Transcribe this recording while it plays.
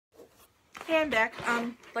Hey, I'm back.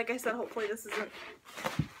 Like I said, hopefully this isn't...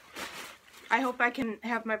 I hope I can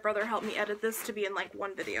have my brother help me edit this to be in like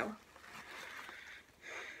one video.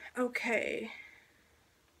 Okay.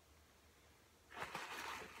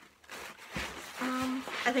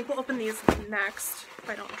 I think we'll open these next, if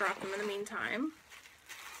I don't drop them in the meantime.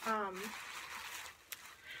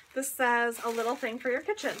 This says, a little thing for your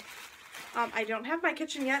kitchen. I don't have my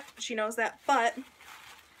kitchen yet, she knows that, but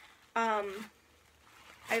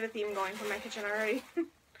I have a theme going for my kitchen already.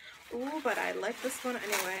 Ooh, but I like this one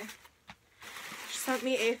anyway. She sent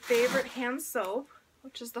me a favorite hand soap,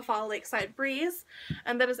 which is the Fall Lakeside Breeze,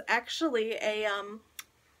 and that is actually a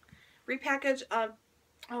repackage of,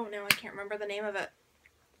 oh no, I can't remember the name of it.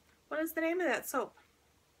 What is the name of that soap?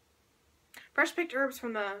 Fresh Picked Herbs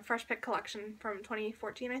from the Fresh Pick collection from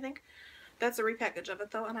 2014, I think. That's a repackage of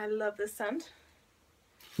it though, and I love this scent.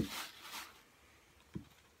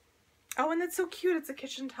 Oh, and that's so cute. It's a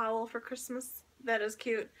kitchen towel for Christmas. That is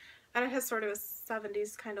cute. And it has sort of a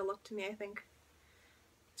 70s kind of look to me, I think.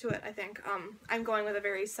 I'm going with a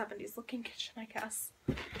very 70s looking kitchen, I guess.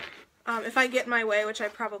 If I get my way, which I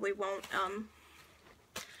probably won't,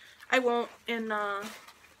 I won't in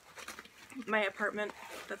my apartment.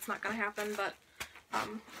 That's not going to happen, but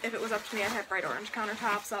if it was up to me, I'd have bright orange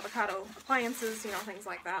countertops, avocado appliances, you know, things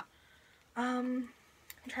like that. I'm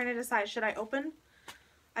trying to decide, should I open?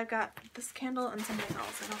 I've got this candle and something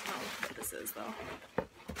else. I don't know what this is, though.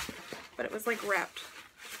 But it was, like, wrapped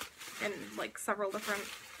in, like, several different...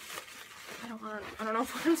 I don't know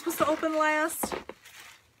if I'm supposed to open last.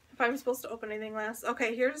 If I'm supposed to open anything last.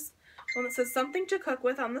 Okay, here's one that says something to cook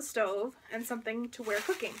with on the stove and something to wear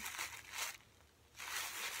cooking.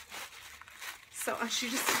 So she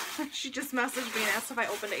just messaged me and asked if I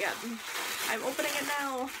opened it yet. And I'm opening it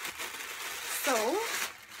now. So,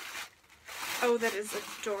 oh, that is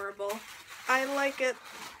adorable. I like it.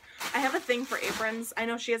 I have a thing for aprons. I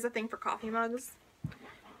know she has a thing for coffee mugs,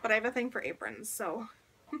 but I have a thing for aprons, so.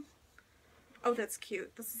 Oh, that's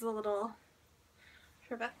cute. This is a little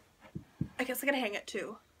trivet. I guess I gotta hang it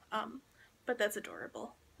too. But that's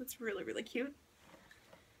adorable. That's really, really cute.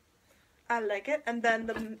 I like it. And then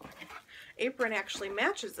the apron actually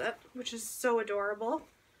matches it, which is so adorable.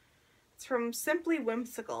 It's from Simply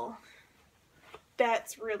Whimsical.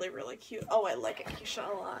 That's really, really cute. Oh, I like it, Keshia,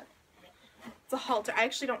 a lot. It's a halter. I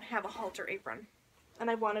actually don't have a halter apron. And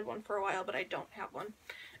I wanted one for a while, but I don't have one.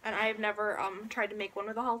 And I've never tried to make one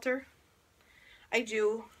with a halter. I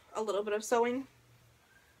do a little bit of sewing.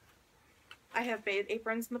 I have made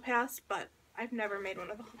aprons in the past, but I've never made one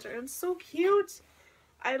with a halter. It's so cute.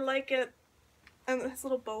 I like it. And this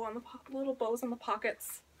little bow on the little bows on the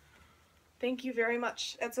pockets. Thank you very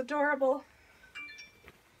much. It's adorable.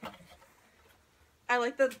 I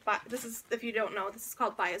like the, this is, if you don't know, this is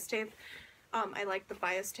called bias tape. I like the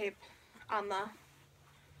bias tape on the,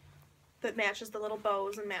 that matches the little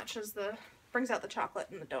bows and matches the, brings out the chocolate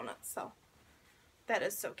and the donuts, so that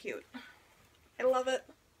is so cute. I love it.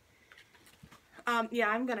 Yeah,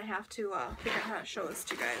 I'm gonna have to figure out how to show this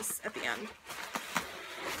to you guys at the end.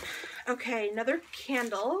 Okay, another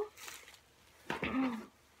candle.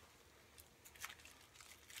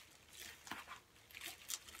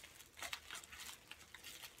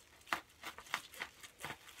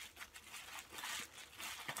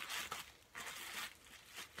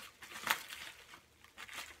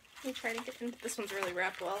 Let me try to get into this. One's really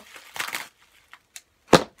wrapped well.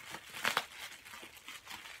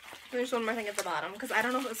 There's one more thing at the bottom, because I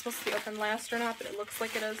don't know if it's supposed to be open last or not, but it looks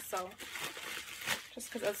like it is, so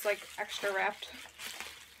just because it's like extra wrapped.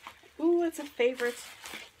 Ooh, it's a favorite.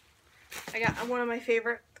 I got one of my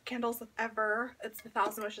favorite candles ever. It's the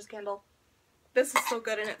Thousand Wishes candle. This is so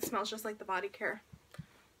good, and it smells just like the body care.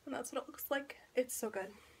 And that's what it looks like. It's so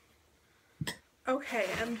good. Okay,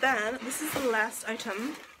 and then this is the last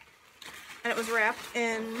item. And it was wrapped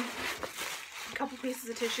in a couple pieces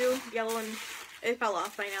of tissue, yellow, and it fell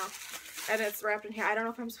off by now. And it's wrapped in here. I don't know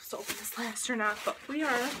if I'm supposed to open this last or not, but we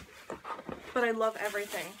are. But I love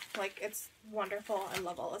everything. Like, it's wonderful. I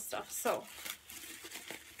love all this stuff. So,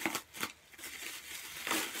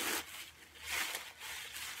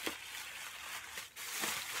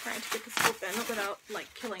 trying to get this open without,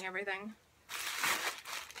 like, killing everything.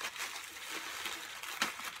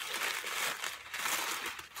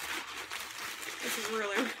 This is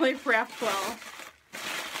really, really wrapped well.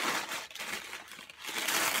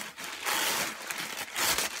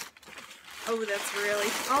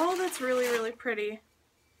 Oh, that's really, really pretty.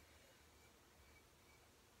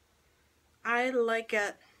 I like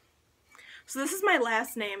it. So this is my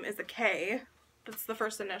last name, is a K. That's the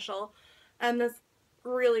first initial. And this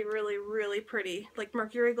really, really, really pretty, like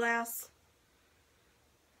mercury glass.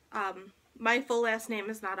 My full last name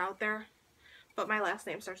is not out there, but my last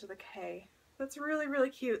name starts with a K. That's really, really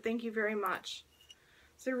cute. Thank you very much.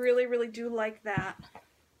 So I really, really do like that.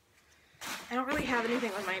 I don't really have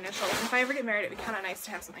anything with my initials. If I ever get married, it'd be kind of nice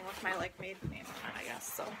to have something with my, like, maiden name on it, I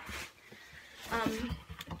guess, so.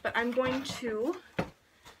 But I'm going to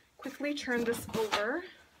quickly turn this over,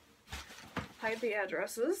 hide the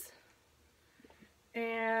addresses,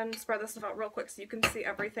 and spread this stuff out real quick so you can see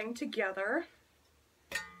everything together.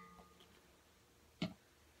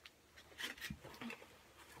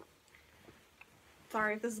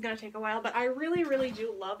 Sorry if this is going to take a while, but I really, really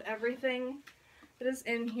do love everything that is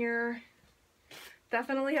in here.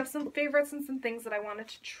 Definitely have some favorites and some things that I wanted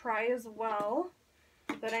to try as well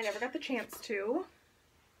that I never got the chance to.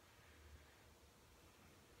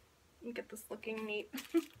 Get this looking neat.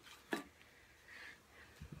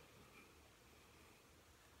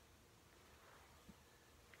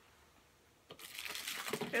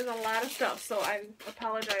 There's a lot of stuff, so I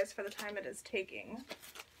apologize for the time it is taking.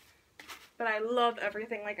 But I love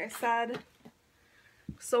everything, like I said.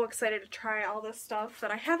 So excited to try all this stuff that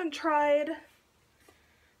I haven't tried.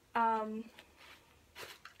 But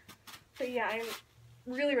yeah, I'm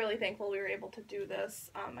really, really thankful we were able to do this.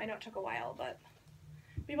 I know it took a while, but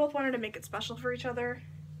we both wanted to make it special for each other.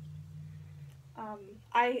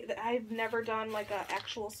 I've never done like an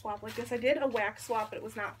actual swap like this. I did a wax swap, but it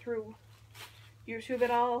was not through YouTube at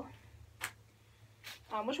all,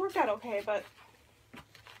 which worked out okay, but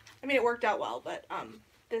I mean, it worked out well, but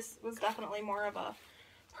this was definitely more of a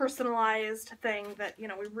personalized thing that, you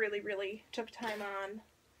know, we really, really took time on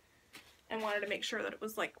and wanted to make sure that it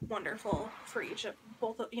was, like, wonderful for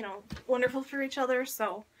wonderful for each other.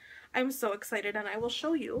 So I'm so excited, and I will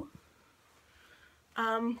show you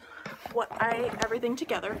everything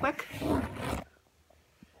together quick.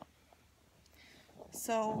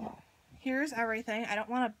 So here's everything. I don't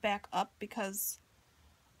want to back up because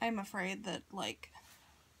I'm afraid that, like,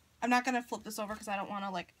 I'm not going to flip this over because I don't want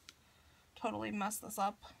to, like, totally mess this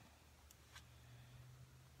up.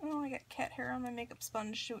 Oh, I got cat hair on my makeup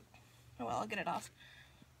sponge. Shoot. Oh well, I'll get it off.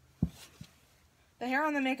 The hair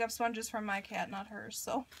on the makeup sponge is from my cat, not hers,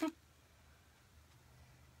 so.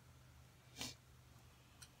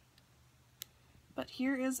 But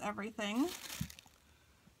here is everything.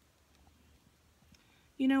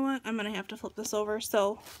 You know what? I'm going to have to flip this over,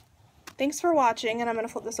 so thanks for watching, and I'm going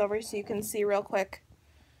to flip this over so you can see real quick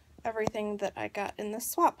everything that I got in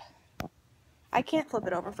this swap. I can't flip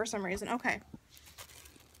it over for some reason. Okay.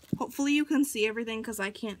 Hopefully you can see everything because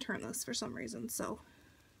I can't turn this for some reason, so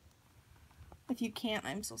if you can't,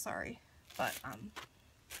 I'm so sorry. But,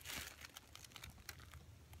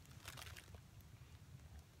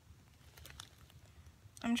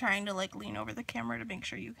 I'm trying to, like, lean over the camera to make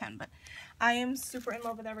sure you can, but I am super in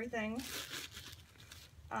love with everything.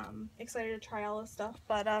 Excited to try all this stuff,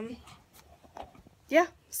 but, yeah,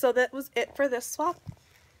 so that was it for this swap.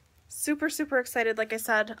 Super, super excited, like I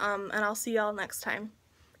said, and I'll see y'all next time.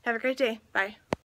 Have a great day. Bye.